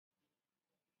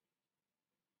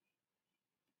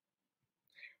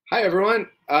Hi, everyone.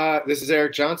 This is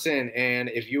Eric Johnson, and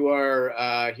if you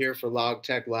are here for Log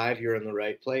Tech Live, you're in the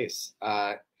right place.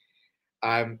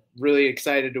 I'm really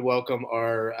excited to welcome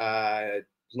our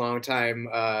longtime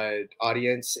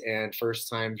audience and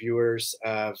first-time viewers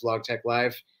of Log Tech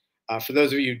Live. For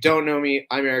those of you who don't know me,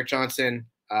 I'm Eric Johnson.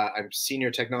 I'm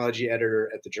Senior Technology Editor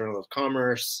at the Journal of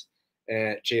Commerce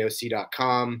at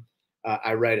joc.com.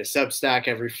 I write a Substack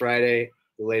every Friday.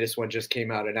 The latest one just came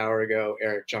out an hour ago,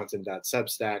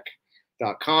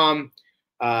 ericjohnson.substack.com,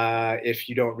 if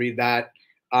you don't read that.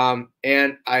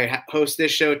 And I host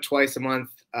this show twice a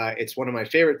month. It's one of my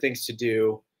favorite things to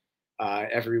do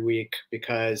every week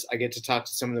because I get to talk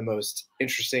to some of the most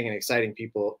interesting and exciting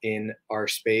people in our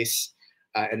space.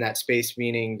 And that space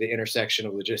meaning the intersection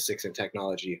of logistics and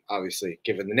technology, obviously,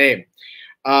 given the name.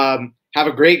 Have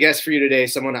a great guest for you today,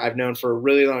 someone I've known for a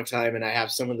really long time, and I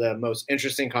have some of the most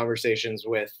interesting conversations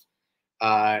with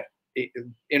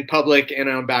in public and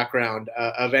on background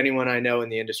of anyone I know in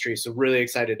the industry. So really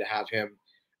excited to have him.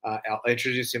 I'll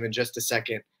introduce him in just a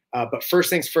second. But first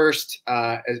things first,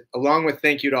 along with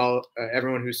thank you to all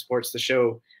everyone who supports the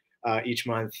show each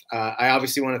month, I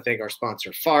obviously want to thank our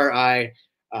sponsor, FarEye.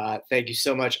 Thank you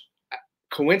so much.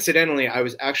 Coincidentally, I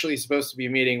was actually supposed to be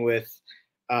meeting with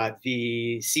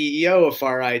the CEO of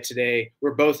FarEye today.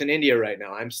 We're both in India right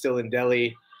now. I'm still in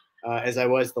Delhi, as I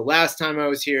was the last time I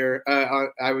was here.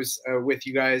 I was with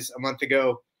you guys a month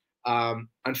ago.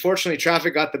 Unfortunately,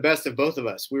 traffic got the best of both of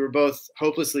us. We were both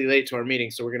hopelessly late to our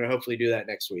meeting, so we're going to hopefully do that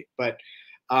next week. But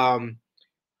one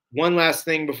last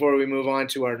thing before we move on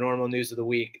to our normal news of the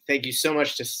week. Thank you so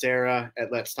much to Sarah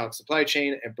at Let's Talk Supply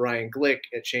Chain and Brian Glick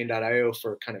at Chain.io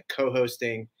for kind of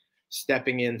co-hosting,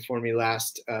 stepping in for me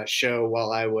last show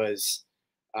while I was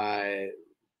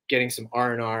getting some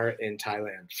R&R in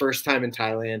Thailand. First time in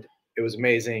Thailand. It was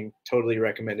amazing. Totally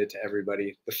recommended to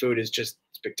everybody. The food is just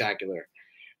spectacular.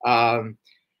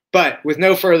 But with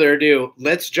no further ado,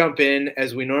 let's jump in,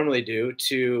 as we normally do,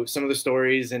 to some of the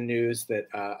stories and news that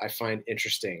I find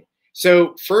interesting.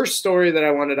 So first story that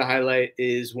I wanted to highlight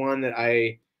is one that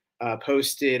I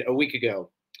posted a week ago.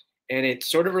 And it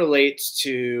sort of relates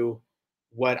to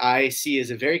what I see as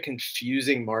a very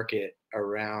confusing market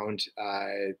around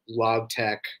log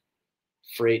tech,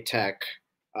 freight tech,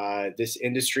 this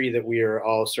industry that we are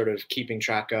all sort of keeping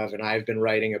track of, and I've been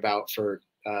writing about for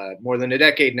more than a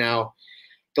decade now.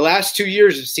 The last 2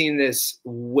 years have seen this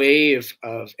wave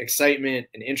of excitement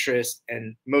and interest,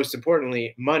 and most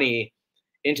importantly, money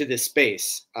into this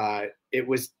space. It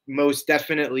was most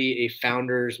definitely a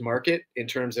founder's market in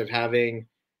terms of having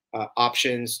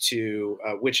options to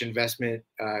which investors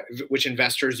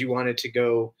you wanted to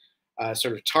go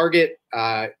sort of target.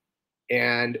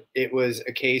 And it was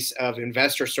a case of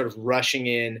investors sort of rushing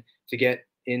in to get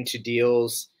into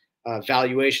deals,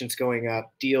 valuations going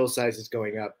up, deal sizes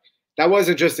going up. That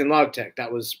wasn't just in log tech.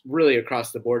 That was really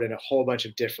across the board in a whole bunch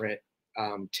of different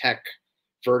tech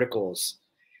verticals.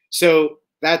 So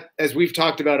that, as we've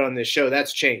talked about on this show,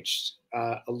 that's changed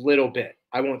a little bit.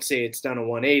 I won't say it's done a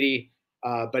 180,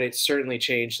 but it's certainly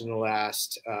changed in the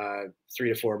last 3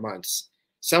 to 4 months.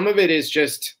 Some of it is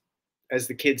just, as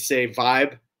the kids say,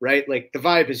 vibe, right? Like the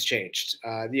vibe has changed.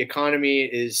 The economy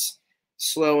is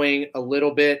slowing a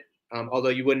little bit, although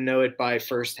you wouldn't know it by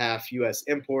first half U.S.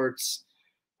 imports,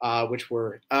 which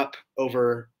were up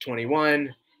over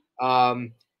 21.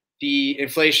 The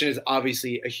inflation is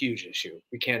obviously a huge issue.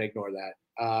 We can't ignore that.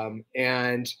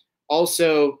 And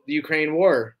also the Ukraine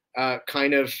war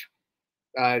kind of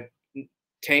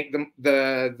tank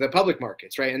the public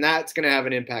markets, right? And that's going to have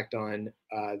an impact on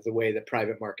the way that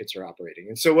private markets are operating.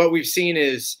 And so what we've seen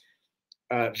is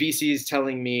VCs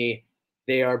telling me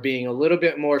they are being a little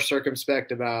bit more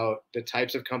circumspect about the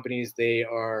types of companies they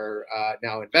are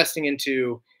now investing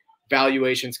into,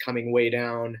 valuations coming way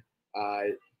down,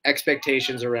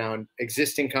 expectations around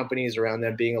existing companies, around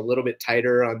them being a little bit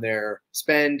tighter on their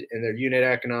spend and their unit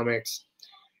economics.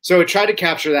 So I tried to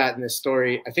capture that in this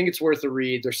story. I think it's worth a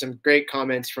read. There's some great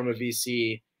comments from a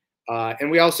VC. And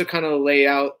we also kind of lay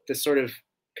out the sort of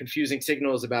confusing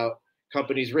signals about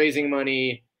companies raising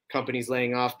money, companies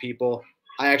laying off people.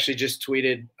 I actually just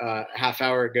tweeted a half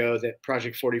hour ago that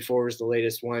Project 44 was the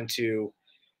latest one to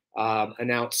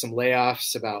announce some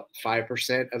layoffs, about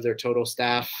 5% of their total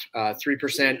staff,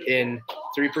 3% in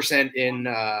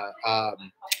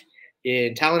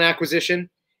talent acquisition.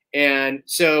 And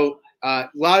so a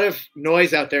lot of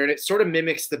noise out there, and it sort of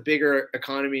mimics the bigger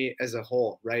economy as a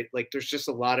whole, right? Like there's just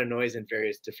a lot of noise in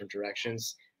various different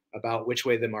directions about which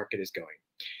way the market is going.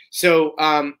 So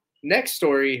next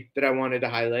story that I wanted to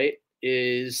highlight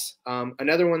is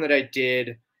another one that I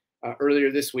did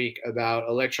earlier this week about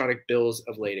electronic bills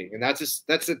of lading. And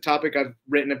that's a topic I've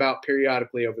written about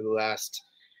periodically over the last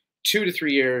 2 to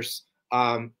 3 years.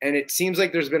 And it seems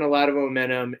like there's been a lot of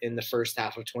momentum in the first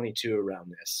half of 22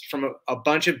 around this from a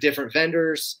bunch of different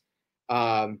vendors,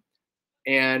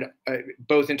 and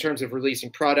both in terms of releasing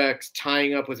products,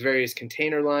 tying up with various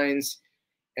container lines,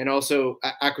 and also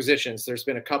acquisitions. There's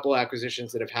been a couple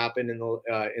acquisitions that have happened in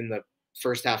the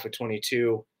first half of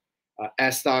 22.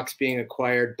 S-Stocks being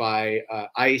acquired by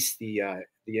ICE, the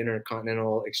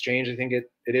Intercontinental Exchange, I think it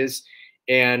is.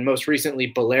 And most recently,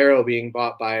 Bolero being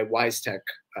bought by WiseTech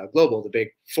Global, the big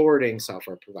forwarding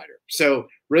software provider. So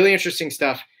really interesting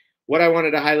stuff. What I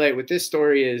wanted to highlight with this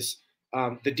story is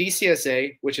the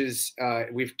DCSA, which is,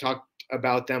 we've talked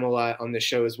about them a lot on this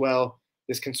show as well,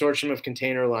 this consortium of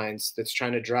container lines that's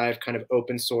trying to drive kind of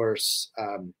open source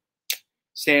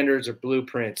standards or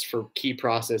blueprints for key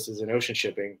processes in ocean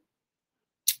shipping.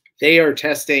 They are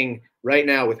testing right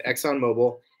now with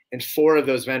ExxonMobil and 4 of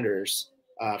those vendors,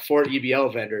 4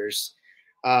 EBL vendors,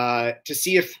 to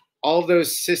see if all of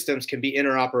those systems can be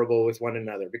interoperable with one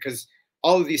another, because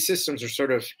all of these systems are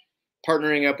sort of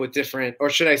partnering up with different, or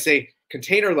should I say,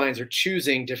 container lines are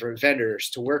choosing different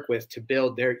vendors to work with to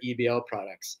build their EBL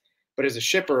products. But as a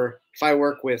shipper, if I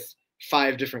work with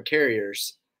 5 different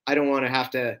carriers, I don't want to have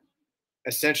to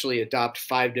essentially adopt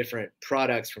 5 different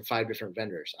products from 5 different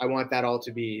vendors. I want that all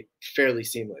to be fairly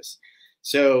seamless.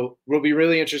 So will be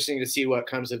really interesting to see what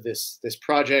comes of this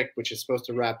project, which is supposed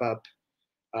to wrap up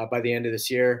by the end of this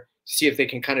year. See if they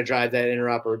can kind of drive that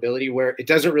interoperability where it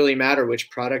doesn't really matter which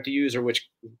product you use or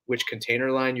which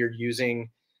container line you're using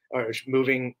or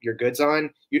moving your goods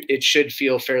on. It should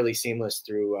feel fairly seamless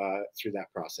through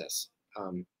that process.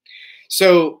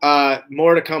 So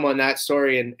more to come on that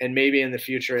story, and maybe in the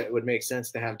future it would make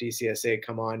sense to have DCSA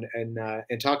come on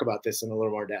and talk about this in a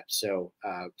little more depth. So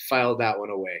file that one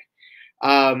away.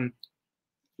 The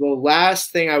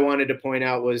last thing I wanted to point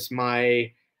out was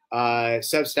my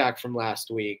Substack from last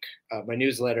week, my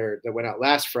newsletter that went out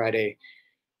last Friday,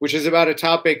 which is about a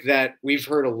topic that we've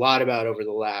heard a lot about over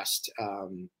the last,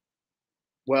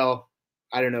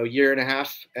 year and a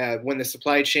half, when the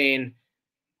supply chain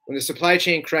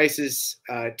crisis,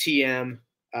 TM,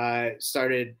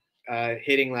 started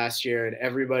hitting last year, and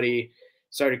everybody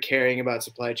started caring about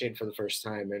supply chain for the first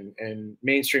time, and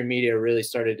mainstream media really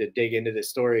started to dig into this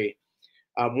story.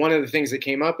 One of the things that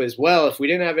came up is, well, if we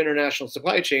didn't have international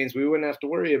supply chains, we wouldn't have to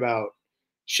worry about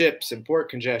ships and port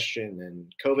congestion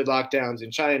and COVID lockdowns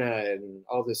in China and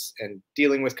all this, and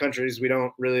dealing with countries we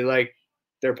don't really like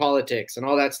their politics and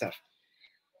all that stuff.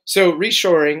 So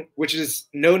reshoring, which is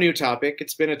no new topic,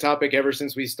 it's been a topic ever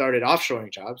since we started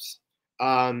offshoring jobs.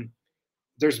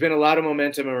 There's been a lot of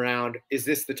momentum around, is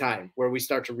this the time where we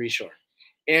start to reshore?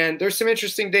 And there's some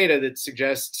interesting data that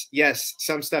suggests, yes,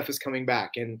 some stuff is coming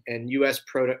back, and U.S.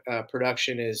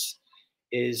 production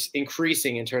is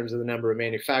increasing in terms of the number of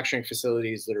manufacturing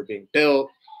facilities that are being built,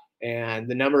 and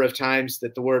the number of times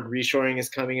that the word reshoring is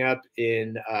coming up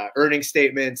in earnings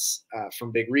statements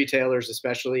from big retailers,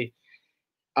 especially.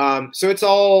 So it's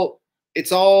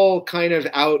all kind of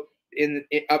out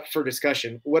up for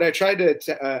discussion. What I tried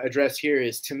to address here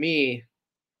is, to me,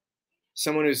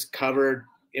 someone who's covered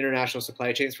international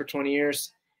supply chains for 20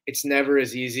 years, it's never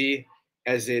as easy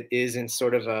as it is in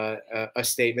sort of a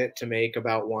statement to make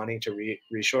about wanting to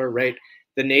reshore, right?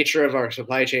 The nature of our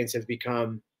supply chains have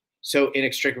become so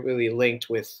inextricably linked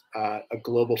with a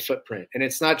global footprint. And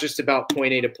it's not just about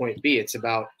point A to point B, it's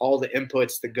about all the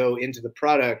inputs that go into the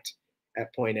product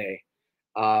at point A.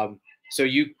 So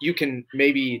you can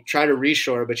maybe try to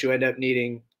reshore, but you end up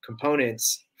needing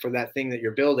components for that thing that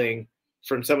you're building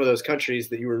from some of those countries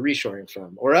that you were reshoring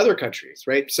from, or other countries,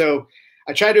 right? So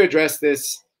I tried to address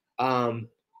this in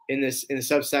the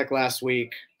Substack last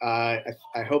week. I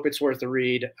hope it's worth a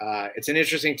read. It's an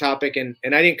interesting topic, and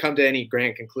I didn't come to any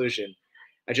grand conclusion.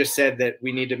 I just said that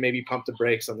we need to maybe pump the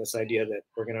brakes on this idea that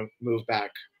we're going to move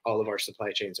back all of our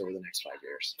supply chains over the next 5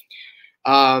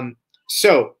 years.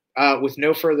 So with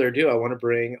no further ado, I want to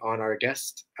bring on our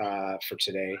guest for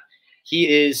today. He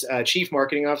is Chief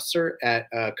Marketing Officer at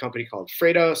a company called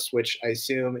Freightos, which I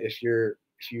assume if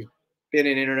you've been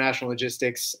in international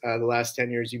logistics the last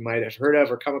 10 years, you might have heard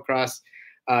of or come across.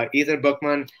 Eytan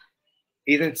Buchman.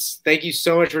 Eytan, thank you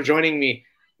so much for joining me.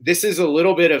 This is a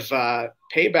little bit of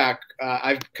payback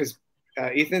because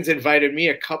Ethan's invited me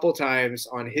a couple times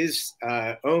on his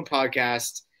own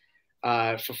podcast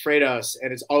for Freightos,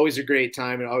 and it's always a great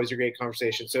time and always a great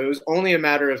conversation. So it was only a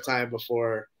matter of time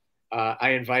before I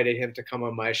invited him to come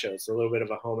on my show. It's a little bit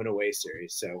of a home and away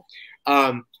series. So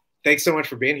thanks so much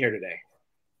for being here today.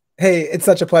 Hey, it's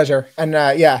such a pleasure. And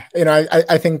yeah,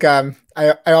 I think I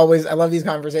love these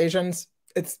conversations.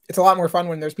 It's a lot more fun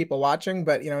when there's people watching,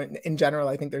 but in general,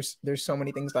 I think there's so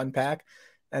many things to unpack,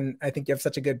 and I think you have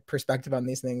such a good perspective on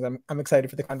these things. I'm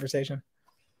excited for the conversation.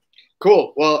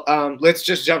 Cool. Well, let's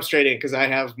just jump straight in because I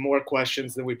have more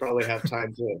questions than we probably have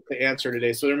time to answer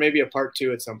today. So there may be a part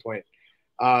 2 at some point.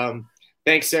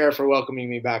 Thanks, Sarah, for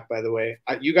welcoming me back, by the way.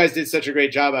 You guys did such a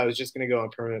great job. I was just going to go on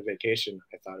permanent vacation,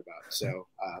 I thought about. So,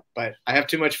 but I have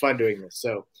too much fun doing this.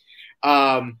 So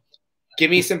give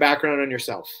me some background on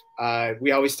yourself.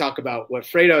 We always talk about what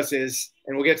Freightos is,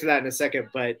 and we'll get to that in a second.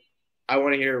 But I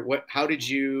want to hear how did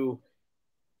you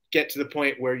get to the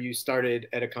point where you started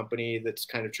at a company that's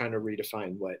kind of trying to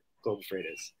redefine what global freight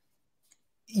is?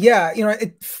 Yeah,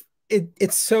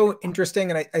 it's so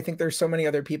interesting, and I think there's so many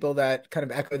other people that kind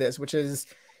of echo this, which is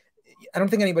I don't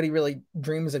think anybody really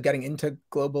dreams of getting into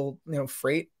global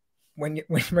freight when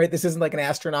right, this isn't like an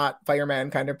astronaut, fireman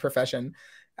kind of profession.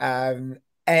 And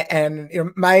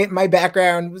my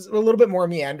background was a little bit more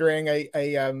meandering.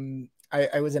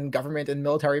 I was in government and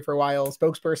military for a while,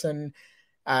 spokesperson.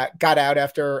 Got out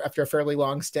after a fairly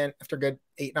long stint, after a good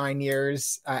 8-9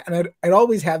 years, and I'd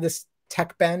always had this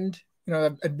tech bend.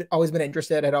 I'd always been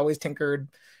interested. I'd always tinkered,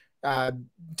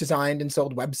 designed and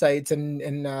sold websites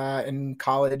in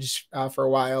college for a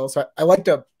while. So I like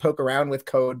to poke around with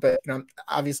code, but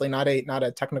obviously not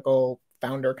a technical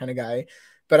founder kind of guy.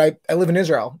 But I live in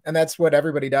Israel, and that's what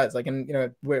everybody does. Like,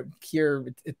 and we're here,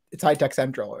 it's high tech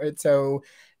central. Right? So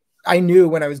I knew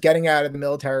when I was getting out of the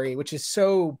military, which is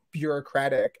so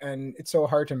bureaucratic and it's so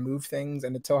hard to move things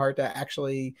and it's so hard to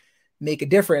actually make a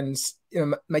difference.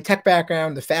 My tech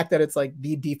background, the fact that it's like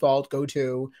the default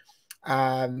go-to,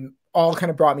 all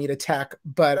kind of brought me to tech.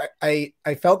 But I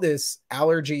felt this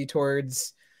allergy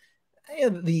towards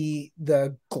the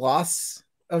gloss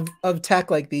of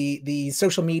tech, like the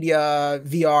social media,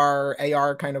 VR,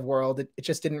 AR kind of world. It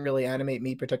just didn't really animate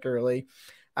me particularly.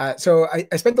 So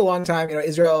I spent a long time,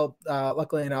 Israel,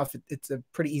 luckily enough, it's a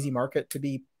pretty easy market to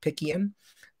be picky in.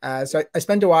 So I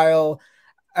spent a while,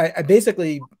 I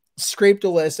basically scraped a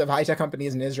list of high-tech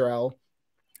companies in Israel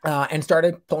and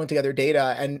started pulling together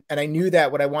data. And I knew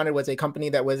that what I wanted was a company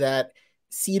that was at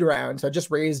seed round. So I just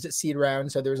raised seed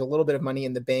round. So there was a little bit of money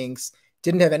in the banks,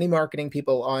 didn't have any marketing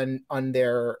people on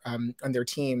their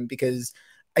team, because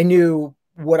I knew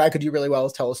what I could do really well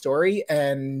is tell a story.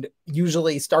 And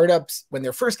usually startups, when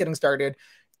they're first getting started,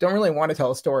 don't really want to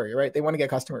tell a story, right? They want to get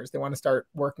customers. They want to start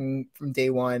working from day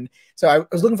one. So I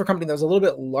was looking for a company that was a little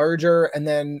bit larger. And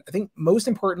then I think most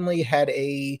importantly had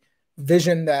a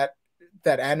vision that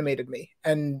animated me.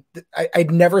 And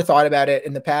I'd never thought about it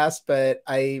in the past, but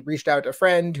I reached out to a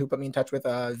friend who put me in touch with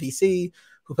a VC,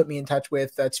 who put me in touch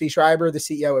with Tzvi Schreiber, the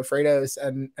CEO of Freightos,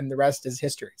 and the rest is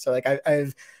history. So like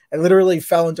I literally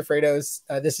fell into Freightos.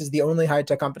 This is the only high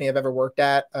tech company I've ever worked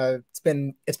at. It's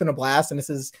been a blast, and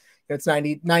this is it's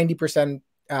 90%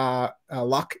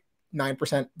 luck,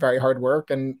 9% very hard work,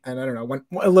 and I don't know,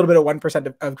 a little bit of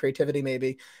 1% of creativity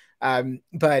maybe.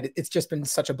 But it's just been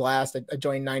such a blast. I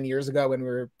joined 9 years ago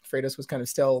when Freightos was kind of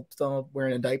still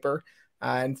wearing a diaper,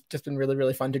 and it's just been really,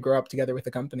 really fun to grow up together with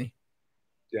the company.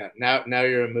 Yeah. Now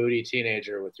you're a moody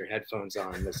teenager with your headphones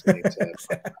on listening to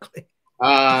Exactly.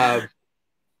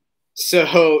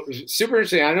 So super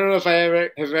interesting. I don't know if I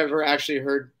have ever actually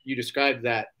heard you describe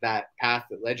that path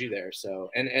that led you there. So,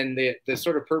 and the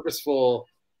sort of purposeful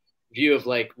view of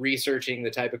like researching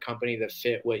the type of company that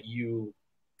fit what you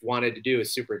wanted to do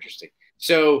is super interesting.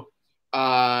 So,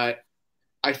 I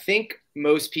think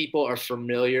most people are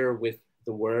familiar with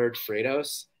the word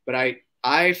Freightos, but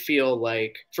I feel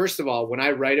like, first of all, when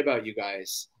I write about you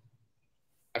guys,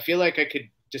 I feel like I could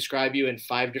describe you in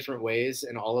 5 different ways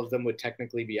and all of them would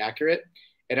technically be accurate.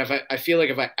 And I feel like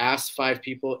if I asked 5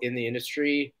 people in the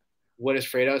industry, what does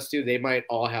Freightos do? They might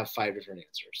all have 5 different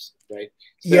answers, right?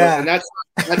 So, yeah. And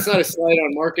that's not a slide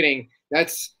on marketing.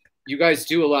 You guys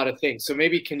do a lot of things. So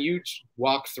maybe can you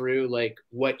walk through like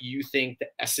what you think the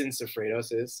essence of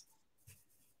Freightos is?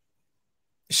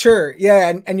 Sure.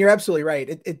 Yeah. And you're absolutely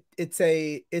right. It's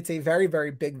a very,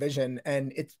 very big vision,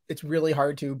 and it's really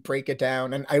hard to break it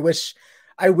down. And I wish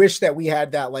that we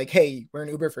had that, like, hey, we're an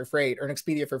Uber for freight or an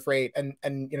Expedia for freight, and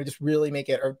just really make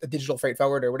it, or a digital freight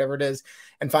forwarder or whatever it is,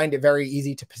 and find it very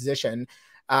easy to position.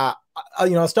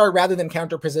 I'll start, rather than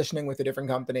counter positioning with a different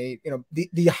company.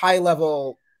 The high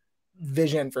level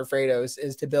vision for Freightos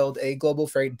is to build a global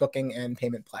freight booking and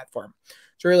payment platform.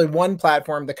 So really one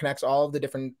platform that connects all of the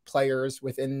different players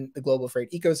within the global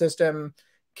freight ecosystem,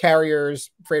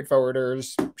 carriers, freight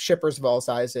forwarders, shippers of all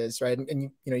sizes, right? And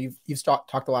you've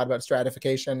talked a lot about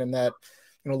stratification, and that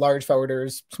large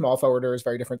forwarders, small forwarders,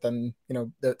 very different than,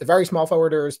 the very small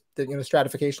forwarders, the,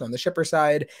 stratification on the shipper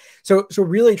side. So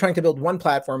really trying to build one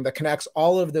platform that connects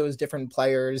all of those different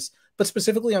players, but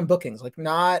specifically on bookings, like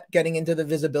not getting into the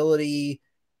visibility,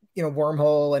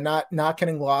 wormhole, and not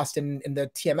getting lost in the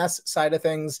TMS side of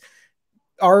things.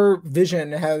 Our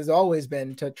vision has always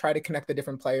been to try to connect the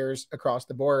different players across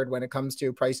the board when it comes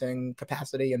to pricing,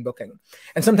 capacity, and booking.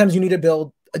 And sometimes you need to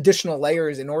build additional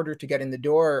layers in order to get in the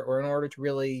door, or in order to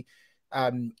really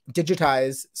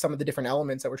digitize some of the different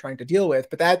elements that we're trying to deal with.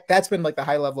 But that's been like the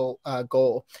high level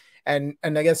goal. And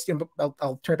I guess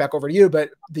I'll turn it back over to you.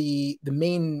 But the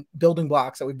main building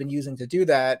blocks that we've been using to do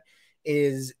that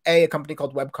is a company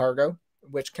called Web Cargo,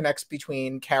 which connects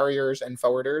between carriers and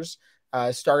forwarders.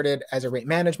 Started as a rate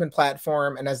management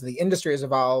platform, and as the industry has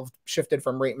evolved, shifted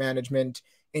from rate management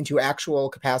into actual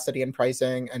capacity and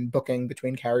pricing and booking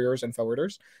between carriers and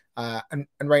forwarders. And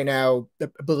right now, I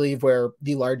believe we're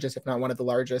the largest, if not one of the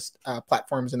largest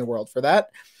platforms in the world for that.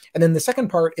 And then the second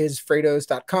part is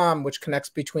Freightos.com, which connects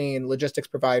between logistics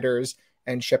providers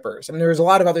and shippers. And there's a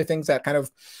lot of other things that kind of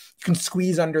you can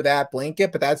squeeze under that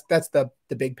blanket, but that's the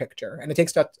big picture. And it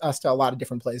takes us to a lot of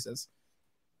different places.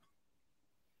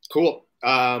 Cool.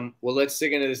 Well, let's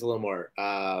dig into this a little more.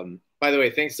 By the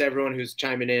way, thanks to everyone who's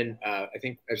chiming in. I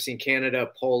think I've seen Canada,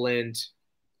 Poland.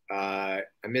 I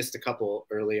missed a couple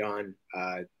early on.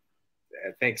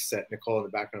 Thanks, Nicole, in the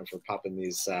background, for popping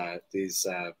these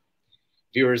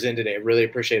viewers in today. I really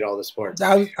appreciate all the support.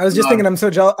 I was just thinking, I'm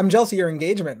jealous of your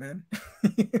engagement, man.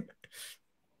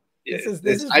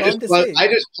 I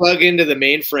just plug into the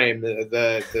mainframe.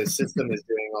 The system is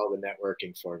doing all the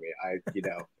networking for me. I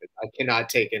cannot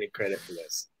take any credit for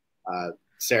this.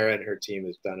 Sarah and her team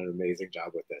has done an amazing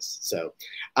job with this. So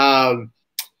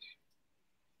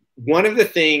one of the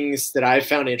things that I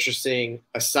found interesting,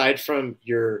 aside from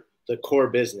the core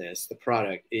business, the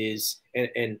product, is,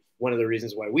 and one of the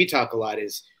reasons why we talk a lot,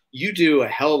 is you do a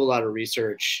hell of a lot of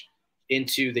research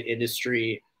into the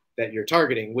industry that you're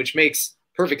targeting, which makes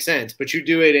perfect sense, but you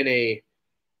do it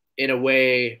in a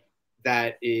way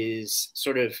that is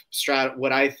sort of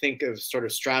what I think of sort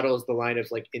of straddles the line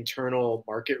of like internal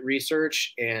market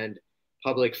research and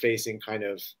public facing kind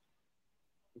of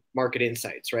market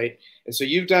insights, right? And so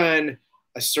you've done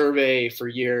a survey for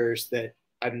years that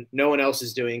no one else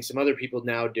is doing. Some other people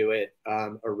now do it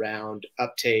around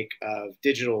uptake of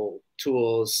digital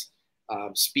tools,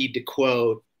 speed to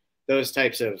quote, those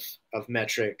types of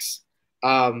metrics.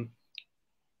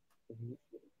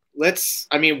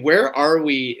 Where are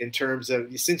we in terms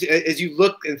of, since as you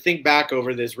look and think back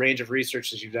over this range of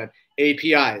research that you've done,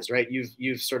 APIs, right?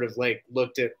 You've sort of like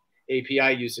looked at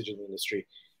API usage in the industry.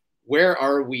 Where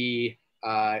are we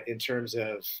in terms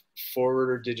of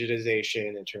forwarder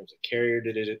digitization, in terms of carrier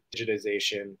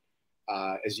digitization,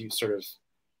 as you sort of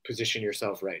position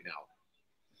yourself right now?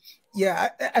 Yeah,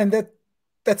 and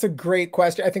that's a great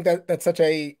question. I think that's such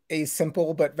a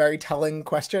simple but very telling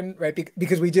question, right?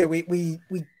 Because we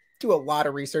do a lot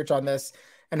of research on this,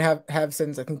 and have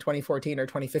since I think 2014 or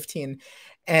 2015,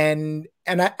 and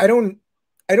I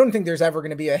don't think there's ever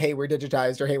going to be a hey, we're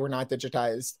digitized, or hey, we're not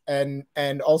digitized.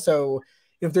 And also,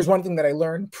 if there's one thing that I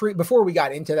learned before we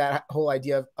got into that whole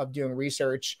idea of doing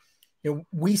research,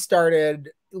 we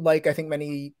started, like I think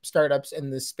many startups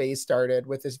in this space started,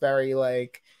 with this very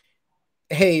like,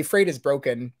 hey, freight is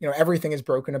broken. Everything is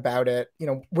broken about it.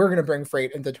 We're going to bring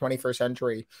freight into the 21st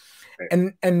century.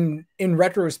 Right. And in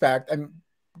retrospect, I'm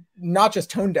not just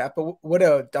tone deaf, but what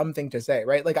a dumb thing to say,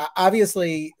 right? Like,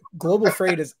 obviously global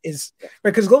freight is right,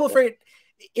 because global freight,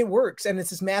 it works, and it's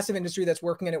this massive industry that's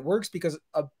working, and it works because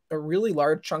a really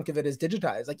large chunk of it is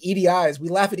digitized. Like EDIs, we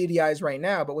laugh at EDIs right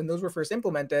now, but when those were first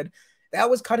implemented, that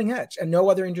was cutting edge, and no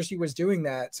other industry was doing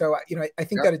that. So I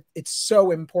think that it's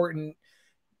so important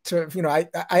to,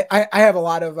 I have a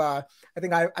lot of I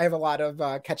have a lot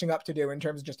of catching up to do in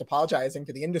terms of just apologizing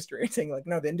to the industry and saying like,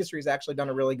 no, the industry has actually done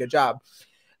a really good job.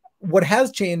 What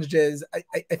has changed is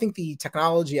I think the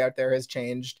technology out there has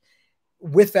changed.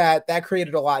 With that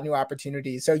created a lot of new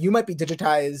opportunities. So you might be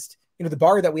digitized, the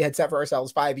bar that we had set for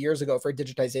ourselves 5 years ago for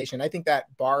digitization, I think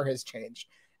that bar has changed.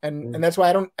 And that's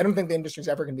why I don't think the industry is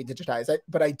ever going to be digitized.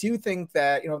 But I do think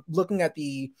that, looking at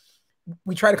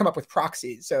we try to come up with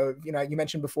proxies. So, you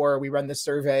mentioned before, we run this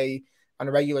survey on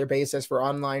a regular basis for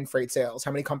online freight sales.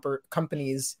 How many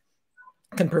companies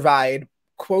can provide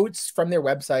quotes from their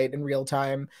website in real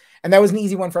time? And that was an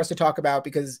easy one for us to talk about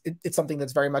because it's something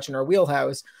that's very much in our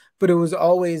wheelhouse, but it was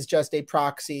always just a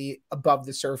proxy above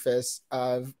the surface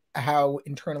of how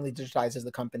internally digitizes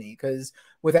the company. Because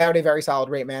without a very solid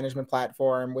rate management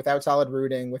platform, without solid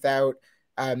routing, without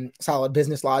solid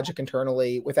business logic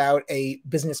internally, without a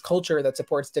business culture that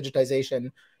supports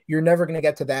digitization, you're never going to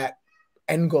get to that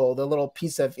end goal, the little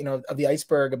piece of, of the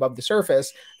iceberg above the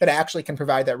surface that actually can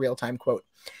provide that real-time quote.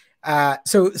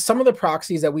 So some of the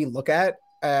proxies that we look at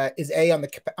is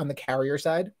on the carrier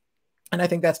side. And I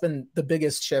think that's been the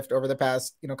biggest shift over the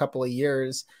past, couple of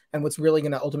years. And what's really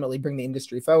going to ultimately bring the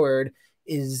industry forward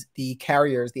is the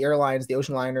carriers, the airlines, the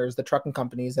ocean liners, the trucking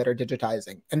companies that are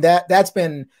digitizing. And that's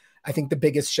been, I think, the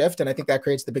biggest shift. And I think that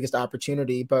creates the biggest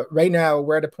opportunity. But right now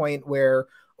we're at a point where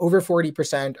over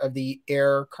 40% of the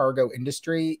air cargo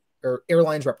industry, or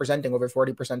airlines representing over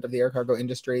 40% of the air cargo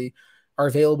industry, are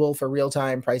available for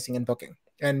real-time pricing and booking.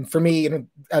 And for me,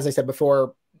 as I said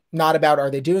before, not about are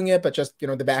they doing it, but just,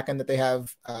 the back end that they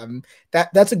have,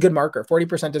 that's a good marker.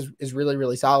 40% is really,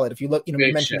 really solid. If you look, you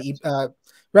mentioned,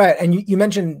 right. And you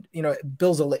mentioned,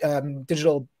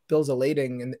 digital bills of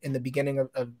lading in the beginning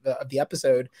of the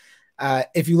episode.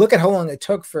 If you look at how long it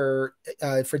took for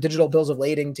digital bills of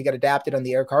lading to get adapted on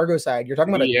the air cargo side, you're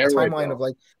talking about a timeline of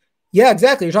like, yeah,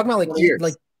 exactly. You're talking about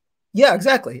yeah,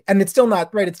 exactly. And it's still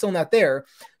not right. It's still not there.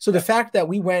 So the fact that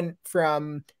we went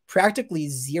from practically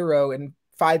zero in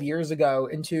 5 years ago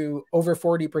into over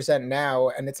 40% now,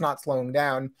 and it's not slowing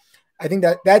down, I think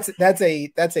that's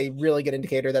a really good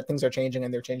indicator that things are changing,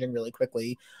 and they're changing really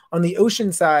quickly. On the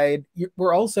ocean side,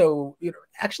 we're also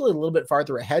actually a little bit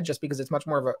farther ahead, just because it's much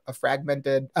more of a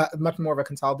fragmented, much more of a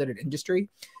consolidated industry.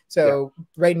 So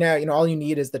right now, all you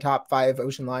need is the top 5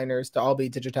 ocean liners to all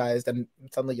be digitized, and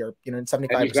suddenly you're in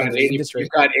 75% of the industry. You've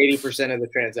got 80% of the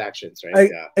transactions, right?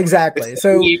 Exactly. It's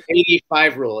the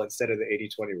 85 rule instead of the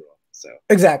 80-20 rule. So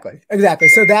exactly.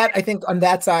 So that, I think, on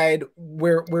that side,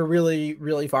 we're really,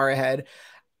 really far ahead.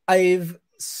 I've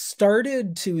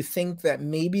started to think that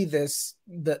maybe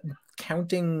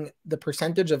counting the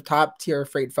percentage of top tier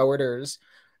freight forwarders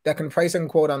that can price and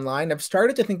quote online, I've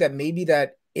started to think that maybe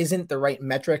that isn't the right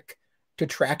metric to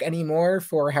track anymore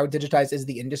for how digitized is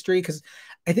the industry. Because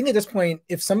I think at this point,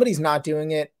 if somebody's not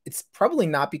doing it, it's probably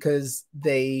not because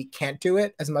they can't do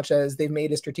it, as much as they've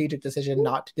made a strategic decision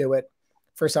not to do it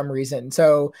for some reason.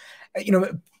 So,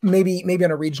 maybe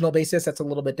on a regional basis, that's a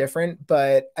little bit different,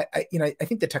 but I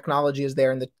think the technology is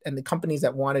there, and the companies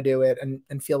that want to do it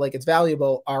and feel like it's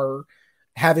valuable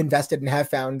have invested and have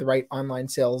found the right online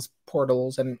sales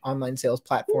portals and online sales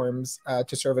platforms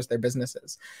to service their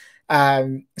businesses.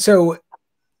 So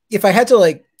if I had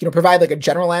to provide a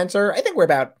general answer, I think we're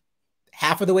about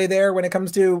half of the way there when it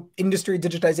comes to industry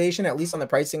digitization, at least on the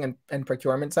pricing and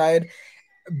procurement side.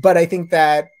 But I think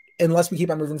that unless we keep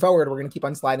on moving forward, we're going to keep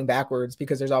on sliding backwards,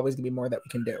 because there's always going to be more that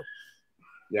we can do.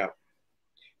 Yeah.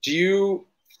 Do you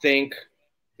think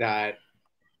that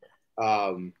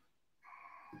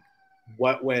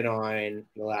what went on in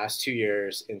the last 2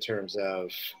 years in terms of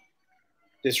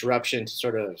disruption to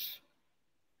sort of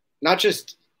not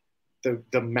just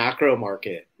the macro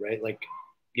market, right?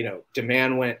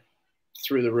 Demand went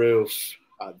through the roof.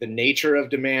 The nature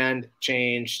of demand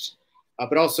changed.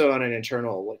 But also on an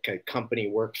internal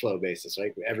company workflow basis,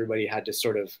 right? Everybody had to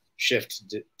sort of shift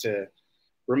to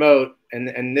remote,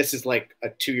 and this is like a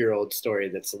 2-year-old story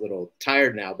that's a little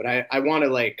tired now, but I want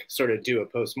to sort of do a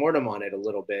postmortem on it a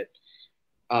little bit.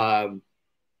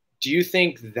 Do you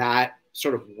think that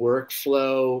sort of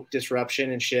workflow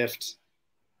disruption and shift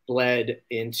bled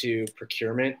into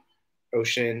procurement,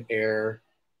 ocean, air,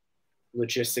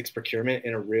 logistics procurement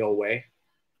in a real way?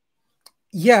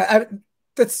 Yeah,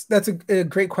 that's a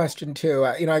great question too.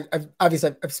 I've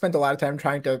obviously spent a lot of time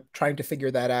trying to figure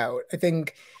that out. I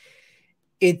think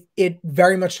it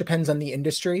very much depends on the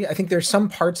industry. I think there's some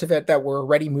parts of it that were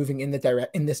already moving in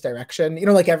this direction.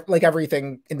 Like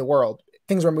everything in the world,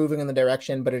 things were moving in the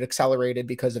direction, but it accelerated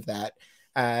because of that.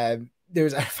 There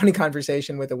was a funny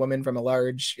conversation with a woman from a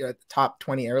large top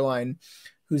 20 airline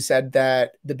who said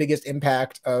that the biggest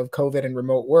impact of COVID and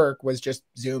remote work was just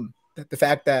Zoom. The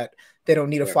fact that they don't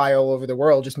need to fly all over the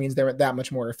world just means they're that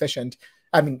much more efficient.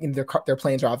 I mean, their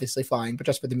planes are obviously flying, but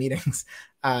just for the meetings,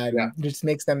 it just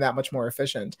makes them that much more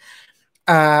efficient.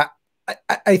 I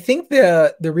think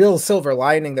the real silver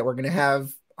lining that we're going to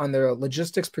have on the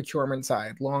logistics procurement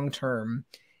side long term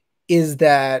is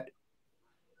that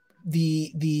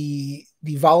the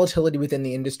volatility within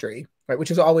the industry, right, which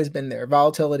has always been there.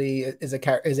 Volatility is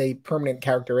a permanent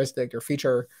characteristic or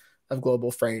feature of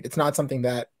global freight. It's not something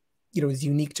that is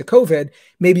unique to COVID.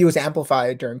 Maybe it was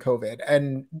amplified during COVID,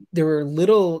 and there were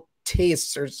little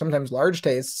tastes, or sometimes large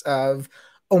tastes, of,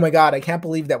 oh my God, I can't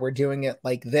believe that we're doing it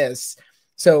like this.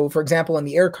 So, for example, on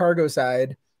the air cargo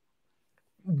side,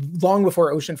 long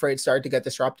before ocean freight started to get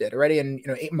disrupted, already in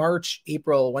March,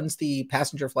 April, once the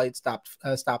passenger flight stopped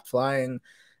flying,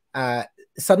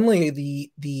 suddenly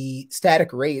the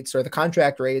static rates or the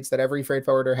contract rates that every freight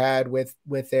forwarder had with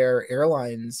their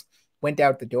airlines went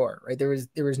out the door, right? There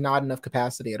was not enough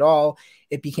capacity at all.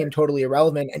 It became totally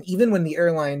irrelevant. And even when the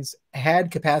airlines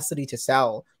had capacity to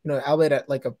sell, albeit at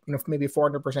like a maybe a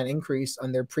 400% increase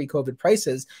on their pre-COVID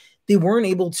prices, they weren't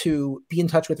able to be in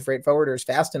touch with the freight forwarders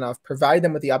fast enough, provide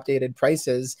them with the updated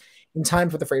prices in time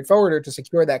for the freight forwarder to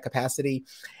secure that capacity.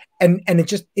 And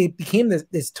it became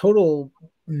this total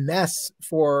mess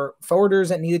for forwarders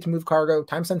that needed to move cargo,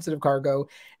 time sensitive cargo,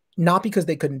 not because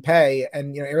they couldn't pay,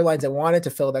 and airlines that wanted to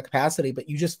fill that capacity, but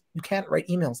you can't write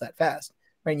emails that fast,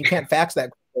 right? And you can't fax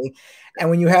that quickly. And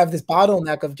when you have this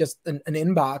bottleneck of just an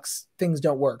inbox, things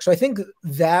don't work. So I think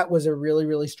that was a really,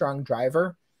 really strong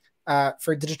driver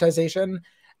for digitization.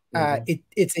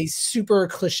 It's a super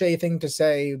cliche thing to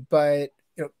say, but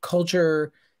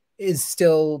culture is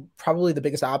still probably the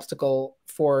biggest obstacle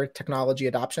for technology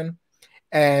adoption.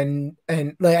 And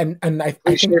I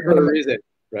think for a reason,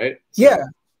 right? So.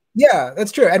 Yeah,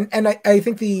 that's true. And I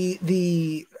think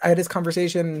I had this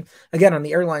conversation again on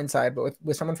the airline side, but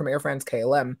with someone from Air France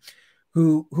KLM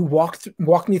who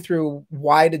walked me through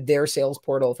why did their sales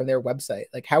portal from their website,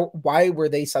 like why were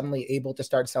they suddenly able to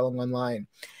start selling online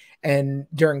and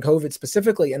during COVID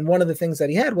specifically. And one of the things that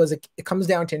he had was it comes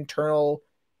down to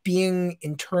being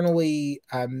internally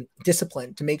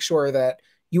disciplined to make sure that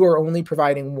you are only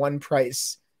providing one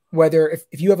price. Whether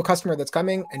if you have a customer that's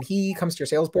coming and he comes to your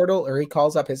sales portal or he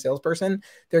calls up his salesperson,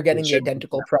 they're getting the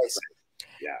identical price.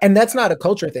 Yeah. And that's not a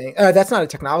culture thing. That's not a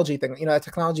technology thing.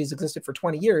 Technology has existed for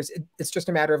 20 years. It's just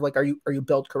a matter of like, are you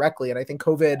built correctly? And I think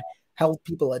COVID helped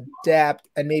people adapt,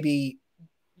 and maybe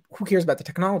who cares about the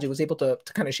technology was able to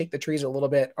kind of shake the trees a little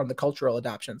bit on the cultural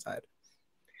adoption side.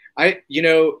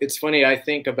 It's funny. I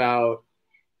think about,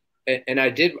 and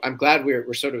I'm glad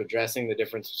we're sort of addressing the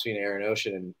difference between air and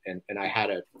ocean. And I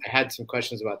had some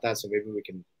questions about that. So maybe we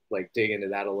can like dig into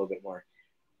that a little bit more.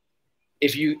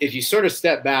 If you sort of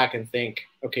step back and think,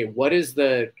 okay, what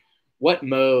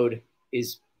mode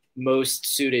is most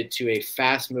suited to a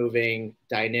fast moving,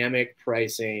 dynamic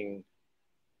pricing,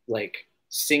 like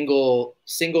single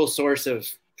source of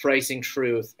pricing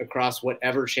truth across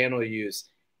whatever channel you use?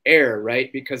 Air,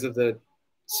 right? Because of the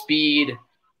speed,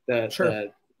 the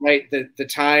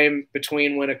time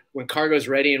between when cargo is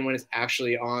ready and when it's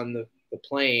actually on the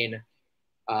plane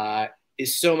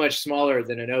is so much smaller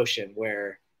than an ocean,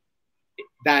 where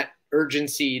that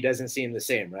urgency doesn't seem the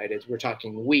same, right? We're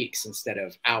talking weeks instead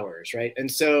of hours, right?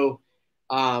 And so,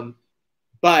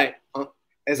 but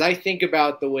as I think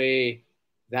about the way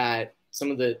that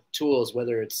some of the tools,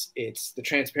 whether it's the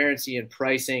transparency and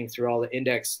pricing through all the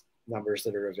index numbers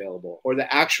that are available, or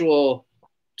the actual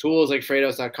tools like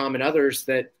Freightos.com and others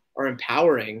that are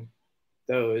empowering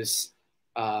those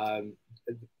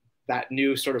that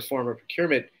new sort of form of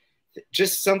procurement,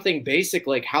 just something basic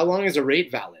like how long is a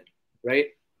rate valid, right?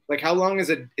 Like how long is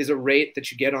a rate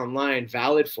that you get online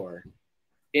valid for?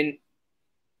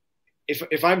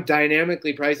 If I'm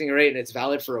dynamically pricing a rate and it's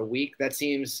valid for a week, that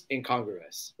seems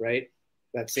incongruous, right?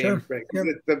 That same right? Yeah.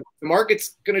 The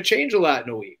market's going to change a lot in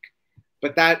a week,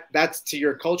 but that's to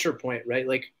your culture point, right?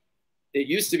 Like it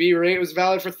used to be rate was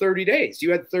valid for 30 days.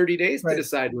 You had 30 days to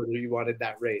decide whether you wanted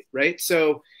that rate, right?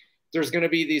 So there's going to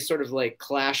be these sort of like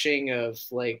clashing of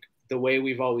like the way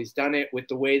we've always done it with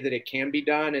the way that it can be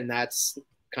done, and that's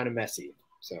kind of messy.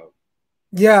 So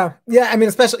yeah, I mean,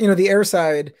 especially the air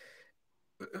side.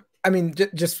 I mean,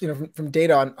 just from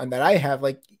data on that I have,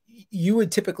 like you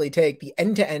would typically take the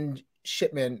end-to-end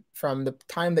shipment from the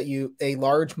time that a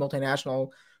large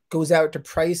multinational goes out to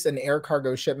price an air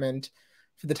cargo shipment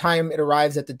for the time it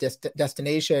arrives at the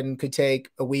destination could take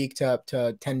a week to up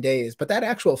to 10 days, but that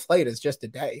actual flight is just a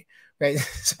day, right?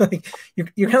 So like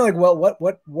you're kind of like,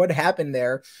 well, what happened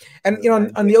there? And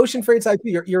on the ocean freight side,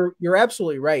 you're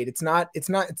absolutely right.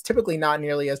 It's typically not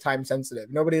nearly as time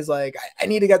sensitive. Nobody's like, I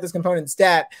need to get this component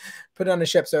stat, put it on a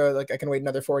ship so like I can wait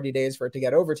another 40 days for it to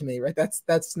get over to me, right?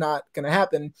 That's not going to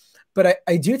happen. But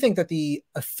I do think that the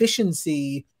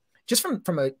efficiency, just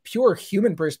from a pure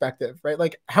human perspective, right?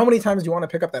 Like how many times do you want to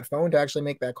pick up that phone to actually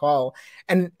make that call?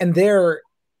 And there,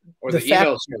 or the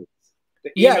emails.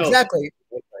 Yeah, exactly.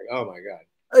 Like, oh my God.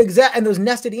 Exactly. And those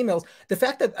nested emails, the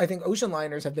fact that I think ocean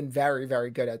liners have been very, very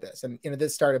good at this. And,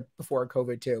 this started before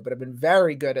COVID too, but have been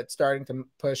very good at starting to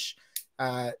push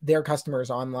their customers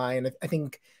online. I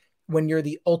think when you're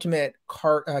the ultimate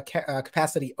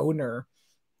capacity owner,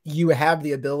 you have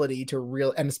the ability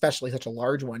to and especially such a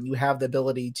large one, you have the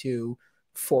ability to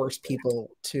force people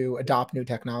to adopt new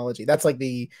technology. That's like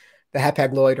the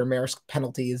Hapag-Lloyd or Maersk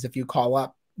penalties if you call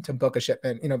up book a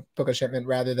shipment, book a shipment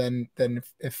rather than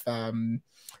if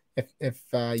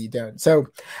you don't. So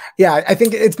yeah, I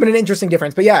think it's been an interesting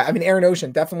difference. But yeah, I mean, air and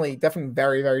ocean definitely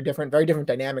very, very different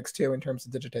dynamics too in terms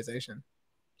of digitization.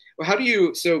 Well, how do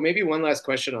you, so maybe one last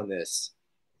question on this.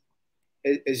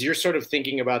 As you're sort of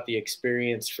thinking about the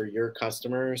experience for your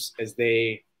customers as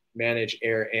they manage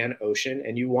air and ocean,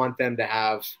 and you want them to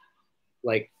have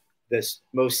like this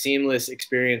most seamless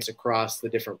experience across the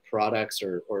different products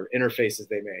or interfaces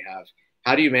they may have,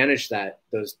 how do you manage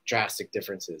those drastic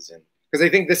differences? And because I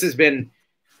think this has been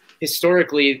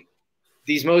historically,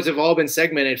 these modes have all been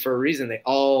segmented for a reason. They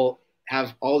all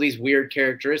have all these weird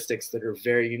characteristics that are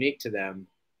very unique to them.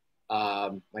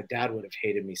 My dad would have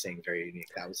hated me saying very unique.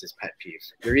 That was his pet peeve.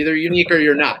 You're either unique or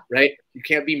you're not, right? You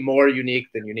can't be more unique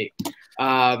than unique.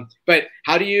 But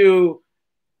how do you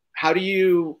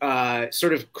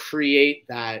sort of create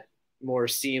that more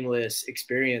seamless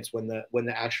experience when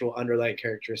the actual underlying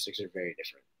characteristics are very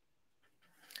different?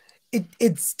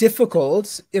 It's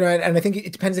difficult, and I think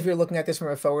it depends if you're looking at this from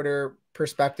a forwarder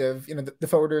perspective. The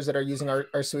forwarders that are using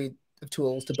our suite of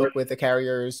tools to book with the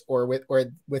carriers or with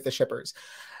the shippers.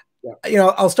 Yeah.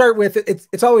 I'll start with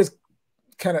it's always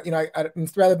kind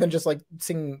of, rather than just like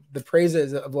sing the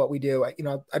praises of what we do,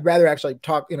 I'd rather actually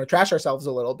talk, trash ourselves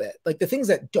a little bit, like the things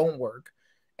that don't work.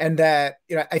 And that,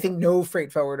 I think no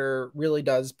freight forwarder really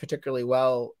does particularly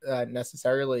well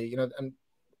necessarily, and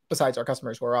besides our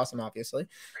customers who are awesome, obviously.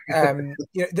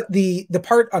 The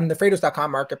part on the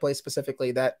Freightos.com marketplace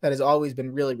specifically that has always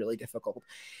been really, really difficult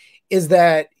is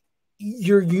that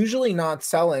you're usually not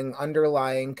selling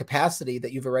underlying capacity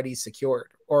that you've already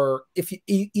secured, or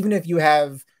even if you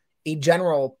have a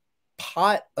general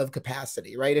pot of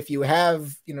capacity, right? If you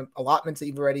have allotments that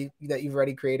you've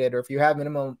already created, or if you have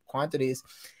minimum quantities,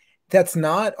 that's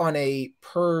not on a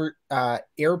per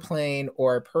airplane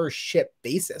or per ship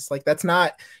basis. Like that's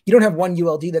not, you don't have one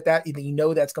ULD that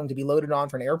that's going to be loaded on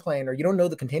for an airplane, or you don't know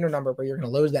the container number where you're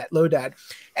going to load that.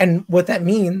 And what that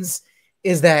means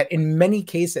is that in many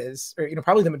cases, or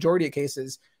probably the majority of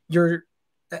cases, you're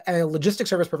a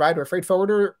logistics service provider, a freight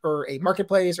forwarder, or a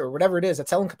marketplace, or whatever it is that's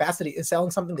selling capacity is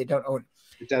selling something they don't own.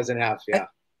 It doesn't have, yeah.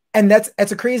 And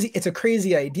it's a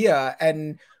crazy idea.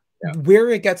 And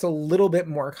where it gets a little bit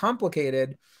more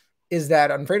complicated is that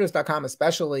on Freightos.com,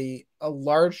 especially, a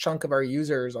large chunk of our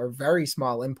users are very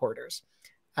small importers,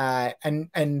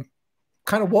 and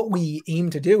kind of what we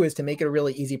aim to do is to make it a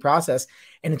really easy process.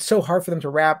 And it's so hard for them to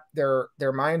wrap their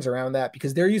minds around that,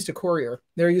 because they're used to courier.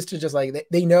 They're used to just like,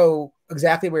 they know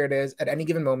exactly where it is at any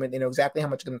given moment. They know exactly how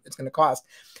much it's going to cost.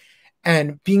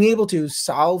 And being able to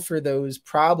solve for those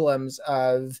problems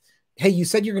of, hey, you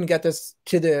said you're going to get this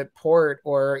to the port,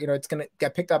 or, it's going to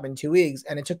get picked up in 2 weeks,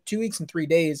 and it took 2 weeks and 3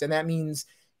 days. And that means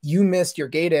you missed your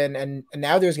gate in, and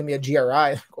now there's going to be a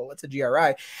GRI. Well, what's a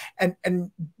GRI?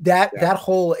 And that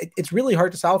whole, it's really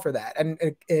hard to solve for that. And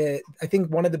I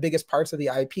think one of the biggest parts of the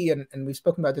IP, and we've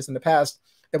spoken about this in the past,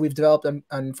 that we've developed on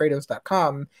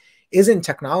Freightos.com isn't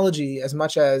technology as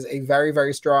much as a very,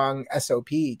 very strong SOP,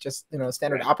 just,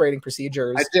 standard operating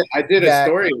procedures. I did a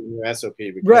story in your SOP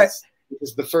because it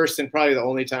was the first and probably the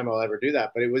only time I'll ever do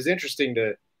that. But it was interesting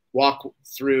to walk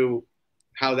through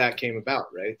how that came about,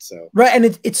 right? So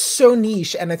and it's so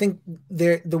niche, and I think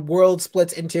the world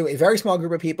splits into a very small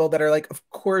group of people that are like, of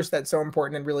course that's so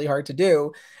important and really hard to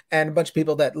do, and a bunch of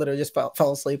people that literally just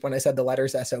fell asleep when I said the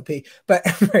letters SOP. But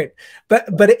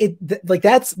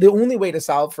that's the only way to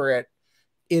solve for it,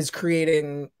 is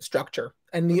creating structure.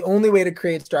 And the only way to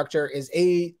create structure is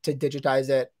A, to digitize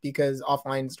it, because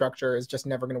offline structure is just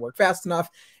never going to work fast enough,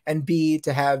 and B,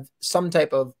 to have some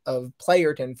type of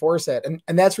player to enforce it.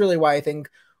 And that's really why I think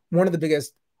one of the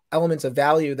biggest elements of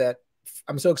value that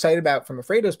I'm so excited about from a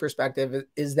Freightos perspective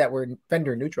is that we're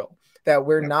vendor neutral, that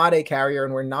we're not a carrier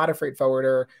and we're not a freight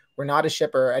forwarder, we're not a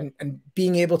shipper, and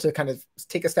being able to kind of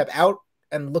take a step out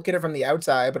and look at it from the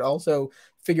outside, but also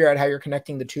figure out how you're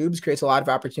connecting the tubes creates a lot of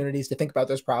opportunities to think about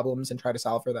those problems and try to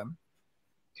solve for them.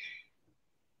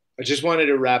 I just wanted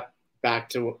to wrap back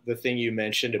to the thing you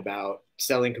mentioned about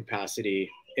selling capacity,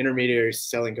 intermediaries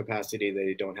selling capacity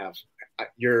they don't have.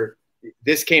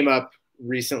 This came up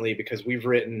recently because we've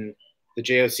written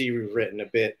a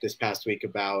bit this past week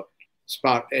about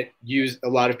spot. A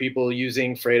lot of people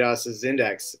using Freightos as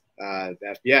index,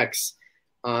 the FBX,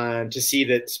 to see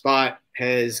that spot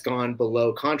has gone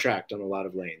below contract on a lot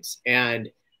of lanes,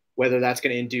 and whether that's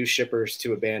going to induce shippers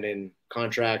to abandon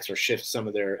contracts or shift some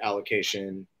of their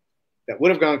allocation that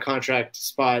would have gone contract to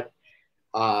spot.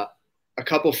 A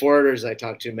couple forwarders I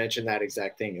talked to mentioned that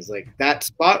exact thing, is like that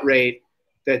spot rate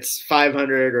that's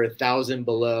 500 or 1,000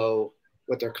 below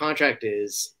what their contract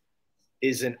is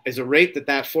is a rate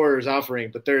that forwarder is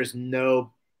offering, but there's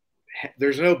no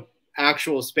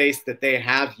actual space that they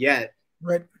have yet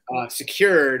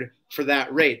secured for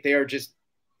that rate. They are just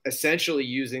essentially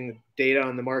using data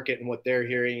on the market and what they're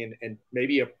hearing, and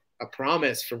maybe a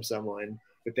promise from someone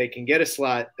that they can get a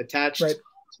slot attached to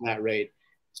that rate.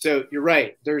 So you're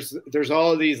right. There's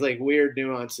all of these like weird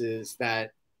nuances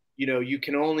that, you know, you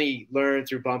can only learn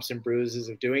through bumps and bruises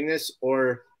of doing this,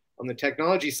 or on the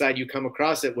technology side, you come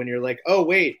across it when you're like, oh,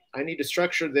 wait, I need to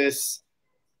structure this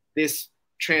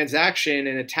transaction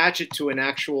and attach it to an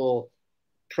actual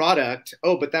product.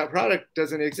 Oh, but that product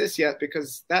doesn't exist yet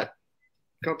because that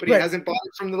company hasn't bought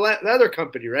it from the other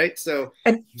company, right? So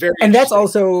and that's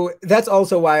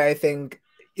also why I think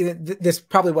this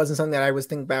probably wasn't something that I was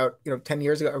thinking about, 10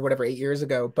 years ago or whatever, 8 years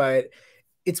ago, but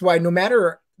it's why no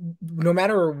matter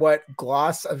what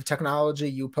gloss of technology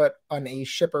you put on a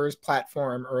shipper's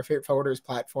platform or a freight forwarder's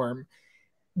platform,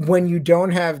 when you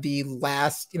don't have the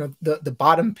last, the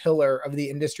bottom pillar of the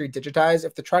industry digitized,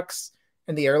 if the trucks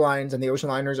and the airlines and the ocean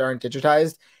liners aren't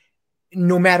digitized,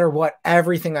 no matter what,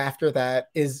 everything after that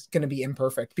is going to be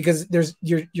imperfect, because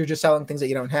you're just selling things that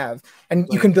you don't have. And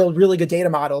you can build really good data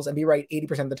models and be right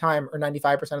 80% of the time or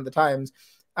 95% of the times,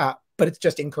 but it's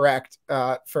just incorrect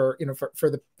for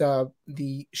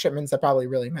the shipments that probably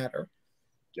really matter.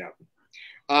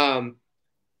 Yeah.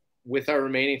 With our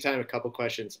remaining time, a couple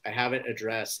questions. I haven't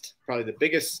addressed probably the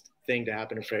biggest thing to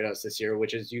happen in Freightos this year,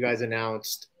 which is you guys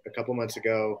announced a couple months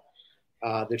ago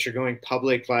that you're going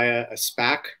public via a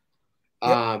SPAC.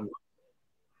 Yep.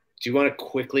 Do you want to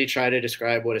quickly try to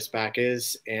describe what a SPAC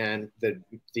is and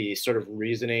the sort of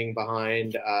reasoning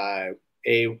behind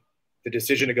the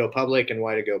decision to go public and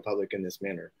why to go public in this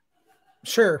manner?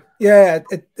 Sure. Yeah,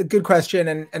 a good question.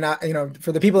 And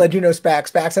for the people that do know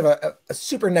SPACs have a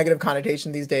super negative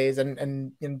connotation these days,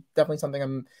 and definitely something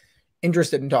I'm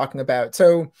interested in talking about.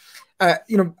 So,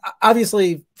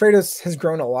 obviously Freightos has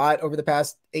grown a lot over the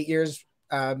past 8 years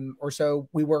or so.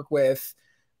 We work with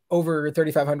over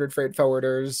 3,500 freight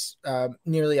forwarders.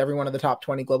 Nearly every one of the top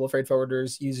 20 global freight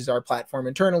forwarders uses our platform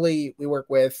internally. We work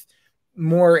with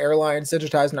more airlines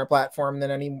digitized in our platform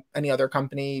than any other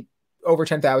company, over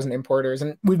 10,000 importers.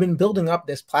 And we've been building up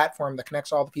this platform that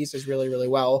connects all the pieces really, really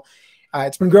well.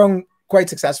 It's been growing quite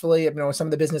successfully. Some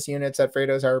of the business units at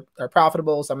Freightos are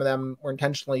profitable. Some of them were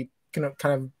intentionally kind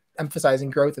of emphasizing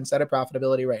growth instead of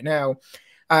profitability right now.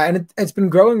 And it's been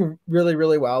growing really,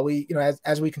 really well. We,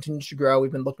 as we continue to grow,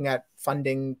 we've been looking at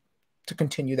funding to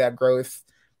continue that growth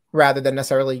rather than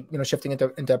necessarily, shifting into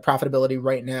profitability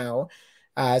right now.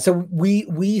 So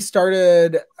we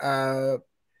started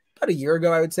about a year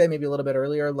ago, I would say, maybe a little bit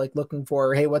earlier, like looking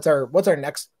for, hey, what's our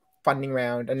next funding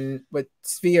round? And what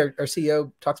Svi, our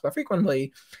CEO, talks about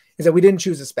frequently is that we didn't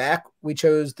choose a SPAC. We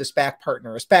chose the SPAC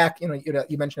partner. A SPAC,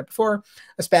 you mentioned it before.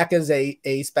 A SPAC is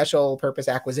a special purpose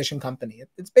acquisition company.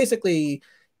 It's basically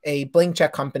a blank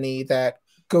check company that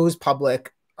goes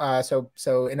public. So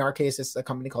in our case, it's a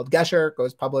company called Gesher,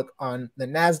 goes public on the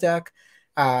NASDAQ.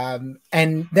 And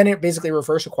then it basically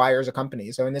reverse acquires a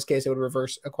company. So in this case, it would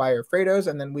reverse acquire Freightos,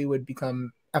 and then we would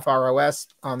become FROS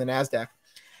on the NASDAQ.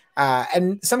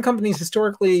 And some companies,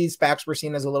 historically, SPACs were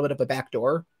seen as a little bit of a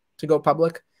backdoor to go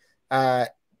public.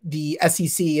 The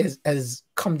SEC has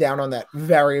come down on that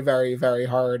very, very, very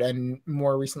hard. And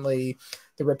more recently,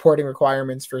 the reporting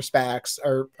requirements for SPACs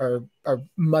are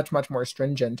much, much more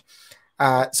stringent.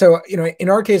 So, in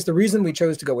our case, the reason we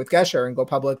chose to go with Gesher and go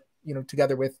public,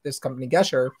 together with this company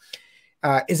Gesher,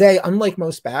 is unlike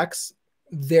most SPACs,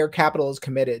 their capital is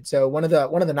committed. So one of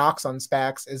the knocks on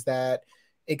SPACs is that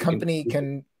a company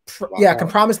can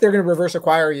promise they're going to reverse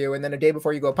acquire you, and then a day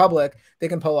before you go public, they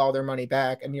can pull all their money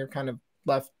back, and you're kind of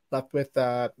left with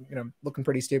looking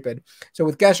pretty stupid. So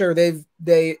with Gesher,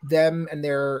 them and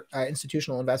their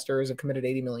institutional investors have committed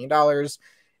 $80 million.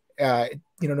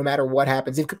 No matter what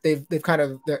happens, they've kind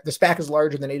of, the SPAC is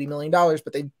larger than $80 million,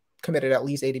 but they committed at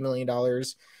least $80 million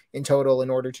in total in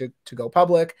order to go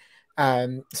public.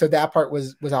 So that part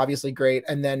was obviously great.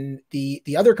 And then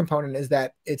the other component is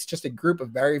that it's just a group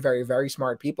of very, very, very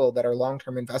smart people that are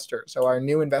long-term investors. So our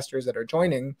new investors that are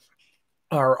joining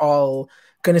are all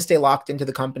going to stay locked into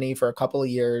the company for a couple of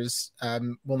years,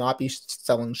 will not be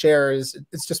selling shares.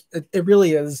 It's just, it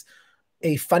really is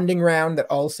a funding round that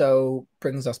also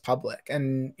brings us public.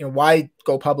 And why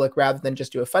go public rather than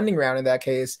just do a funding round in that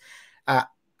case?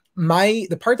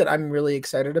 The part that I'm really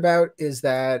excited about is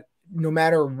that no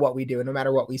matter what we do and no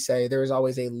matter what we say, there is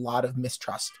always a lot of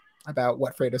mistrust about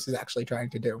what Freightos is actually trying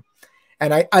to do.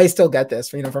 And I still get this,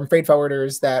 from freight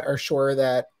forwarders that are sure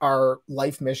that our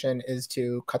life mission is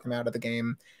to cut them out of the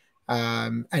game.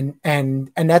 And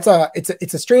that's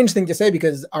it's a strange thing to say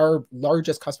because our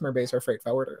largest customer base are freight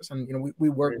forwarders, and we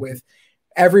work with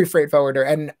every freight forwarder,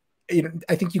 and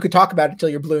I think you could talk about it until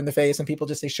you're blue in the face and people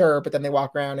just say sure, but then they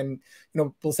walk around and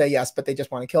will say yes, but they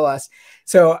just want to kill us.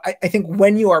 So I think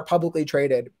when you are publicly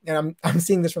traded, and I'm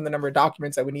seeing this from the number of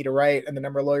documents that we need to write and the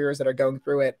number of lawyers that are going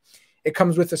through it, it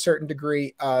comes with a certain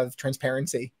degree of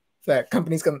transparency that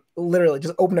companies can literally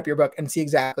just open up your book and see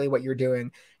exactly what you're doing.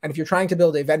 And if you're trying to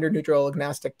build a vendor neutral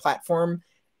agnostic platform,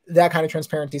 that kind of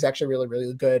transparency is actually really,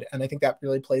 really good. And I think that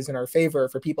really plays in our favor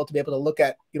for people to be able to look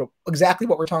at, exactly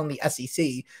what we're telling the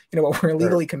SEC, what we're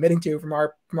legally committing to from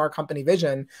our company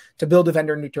vision to build a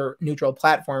vendor neutral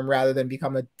platform rather than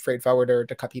become a freight forwarder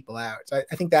to cut people out. So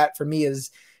I think that for me is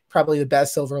probably the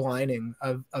best silver lining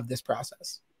of this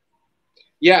process.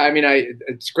 Yeah, I mean,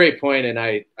 it's a great point. And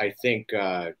I think,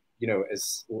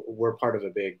 as we're part of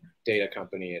a big data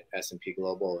company at S&P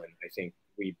Global, and I think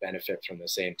we benefit from the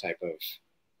same type of,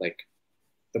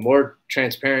 the more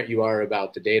transparent you are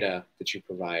about the data that you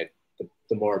provide,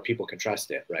 the more people can trust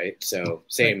it, right? So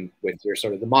same with your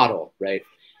sort of the model, right?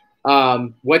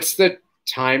 What's the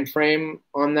time frame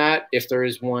on that, if there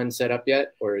is one set up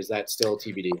yet, or is that still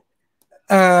TBD?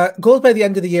 Goals by the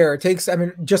end of the year. It takes,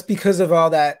 just because of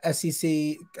all that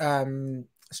SEC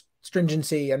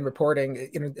stringency and reporting,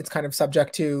 it's kind of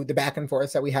subject to the back and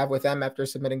forth that we have with them after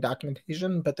submitting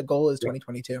documentation, but the goal is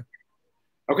 2022.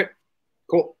 Okay.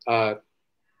 Cool.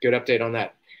 Good update on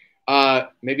that.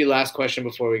 Maybe last question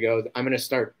before we go. I'm going to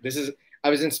start. I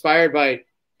was inspired by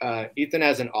Eytan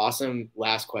has an awesome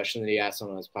last question that he asked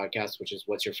on his podcast, which is,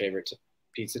 what's your favorite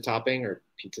pizza topping or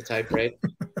pizza type, right?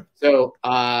 So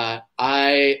I'm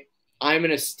going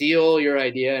to steal your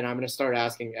idea and I'm going to start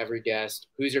asking every guest,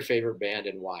 who's your favorite band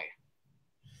and why?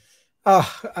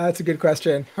 Oh, that's a good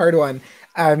question. Hard one.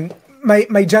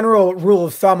 My general rule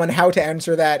of thumb on how to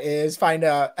answer that is find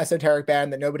a esoteric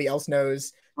band that nobody else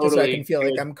knows, just so I can feel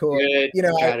like I'm cool.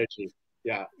 Strategy.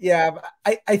 Yeah.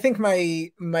 I think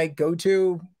my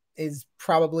go-to is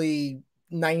probably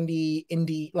 90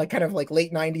 indie, kind of late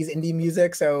 90s indie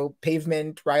music. So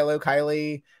Pavement, Rilo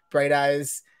Kiley, Bright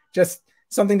Eyes, just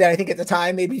something that I think at the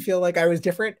time made me feel like I was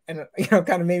different and,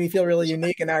 kind of made me feel really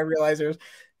unique. And now I realize there's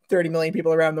 30 million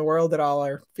people around the world that all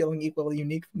are feeling equally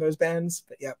unique from those bands.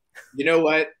 But yeah. You know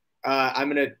what? I'm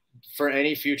going to, for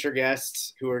any future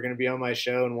guests who are going to be on my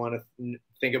show and want to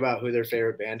think about who their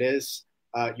favorite band is,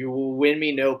 you will win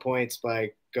me no points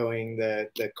by going the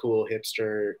cool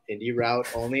hipster indie route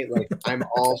only. I'm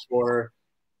all for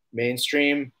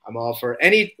mainstream. I'm all for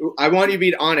I want you to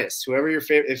be honest. Whoever your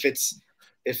favorite, if it's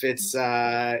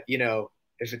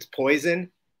Poison,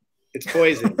 it's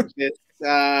Poison. If it's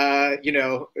a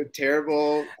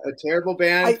terrible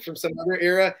band from some other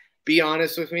era, be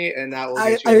honest with me, and that will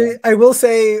get you. I will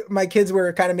say my kids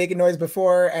were kind of making noise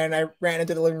before, and I ran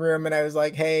into the living room and I was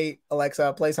like, "Hey,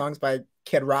 Alexa, play songs by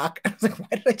Kid Rock." I was like, "Why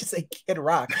did I just say Kid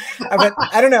Rock?" But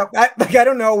I don't know. I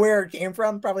don't know where it came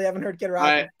from. Probably haven't heard Kid Rock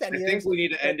in 10 years. I think we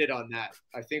need to end it on that.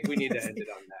 I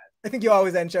think you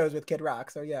always end shows with Kid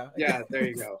Rock, so yeah. Yeah, there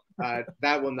you go.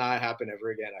 That will not happen ever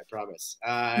again, I promise.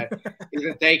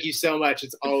 Eytan, thank you so much.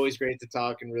 It's always great to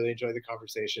talk and really enjoy the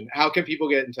conversation. How can people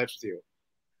get in touch with you?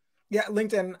 Yeah,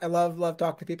 LinkedIn. I love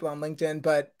talking to people on LinkedIn,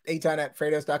 but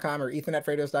Eytan@Freightos.com or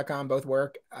Ethan@Freightos.com both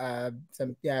work.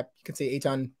 So yeah, you can see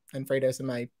Eytan and Freightos in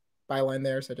my byline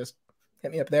there. So just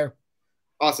hit me up there.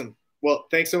 Awesome. Well,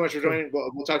 thanks so much for joining.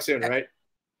 We'll talk soon, all right?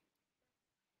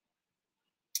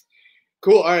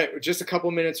 Cool. All right. Just a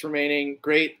couple minutes remaining.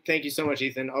 Great. Thank you so much,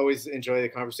 Eytan. Always enjoy the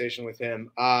conversation with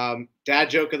him. Dad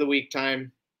joke of the week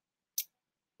time.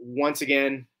 Once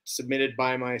again, submitted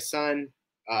by my son.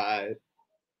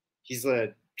 He's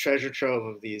a treasure trove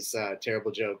of these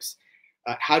terrible jokes.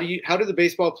 How do the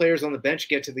baseball players on the bench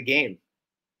get to the game?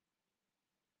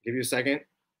 Give you a second.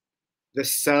 The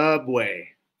subway.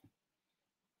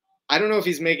 I don't know if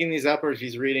he's making these up or if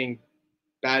he's reading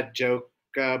bad joke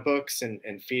books and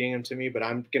feeding them to me, but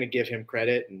I'm going to give him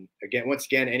credit. And once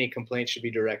again, any complaints should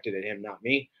be directed at him, not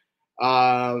me.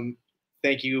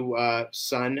 Thank you,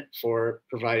 son, for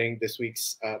providing this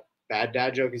week's bad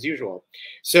dad joke as usual.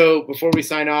 So before we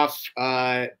sign off,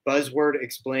 buzzword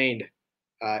explained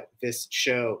this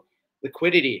show,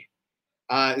 liquidity.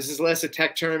 This is less a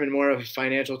tech term and more of a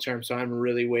financial term. So I'm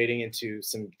really wading into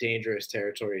some dangerous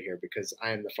territory here because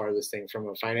I am the farthest thing from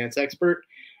a finance expert.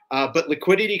 But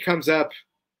liquidity comes up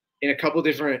in a couple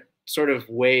different sort of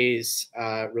ways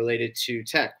related to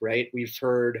tech, right? We've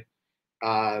heard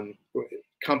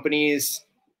companies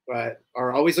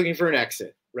are always looking for an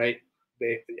exit, right?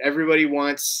 Everybody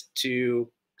wants to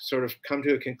sort of come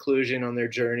to a conclusion on their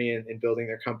journey in building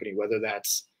their company, whether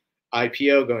that's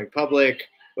IPO, going public,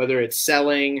 whether it's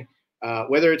selling,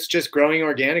 whether it's just growing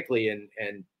organically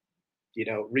and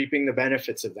reaping the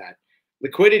benefits of that.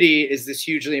 Liquidity is this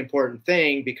hugely important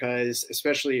thing because,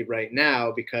 especially right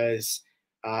now, because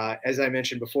as I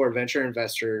mentioned before, venture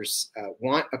investors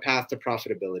want a path to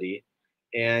profitability,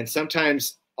 and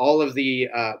sometimes all of the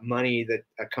money that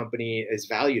a company is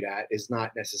valued at is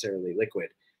not necessarily liquid.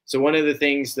 So one of the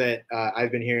things that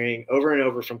I've been hearing over and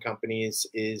over from companies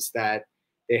is that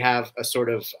they have a sort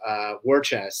of war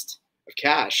chest of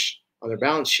cash on their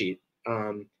balance sheet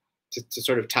to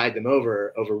sort of tide them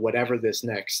over whatever this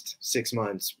next 6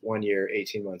 months, 1 year,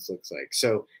 18 months looks like.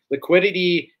 So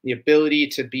liquidity, the ability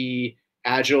to be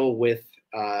agile with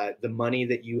the money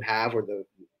that you have or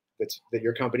that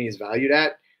your company is valued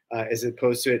at, as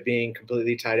opposed to it being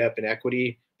completely tied up in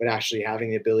equity, but actually having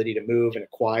the ability to move and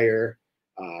acquire,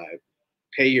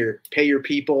 pay your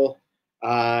people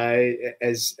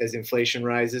as inflation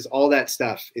rises. All that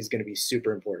stuff is going to be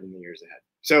super important in the years ahead.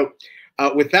 So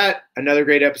with that, another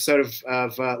great episode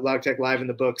of LogTech Live in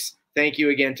the books. Thank you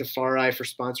again to FarEye for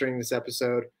sponsoring this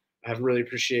episode. I really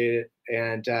appreciate it.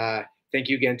 And thank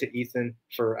you again to Eytan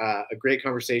for a great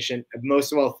conversation. And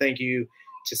most of all, thank you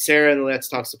to Sarah and the Let's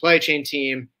Talk Supply Chain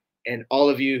team and all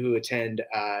of you who attend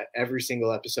every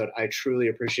single episode. I truly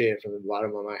appreciate it from the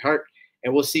bottom of my heart.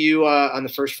 And we'll see you on the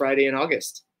first Friday in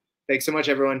August. Thanks so much,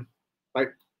 everyone. Bye.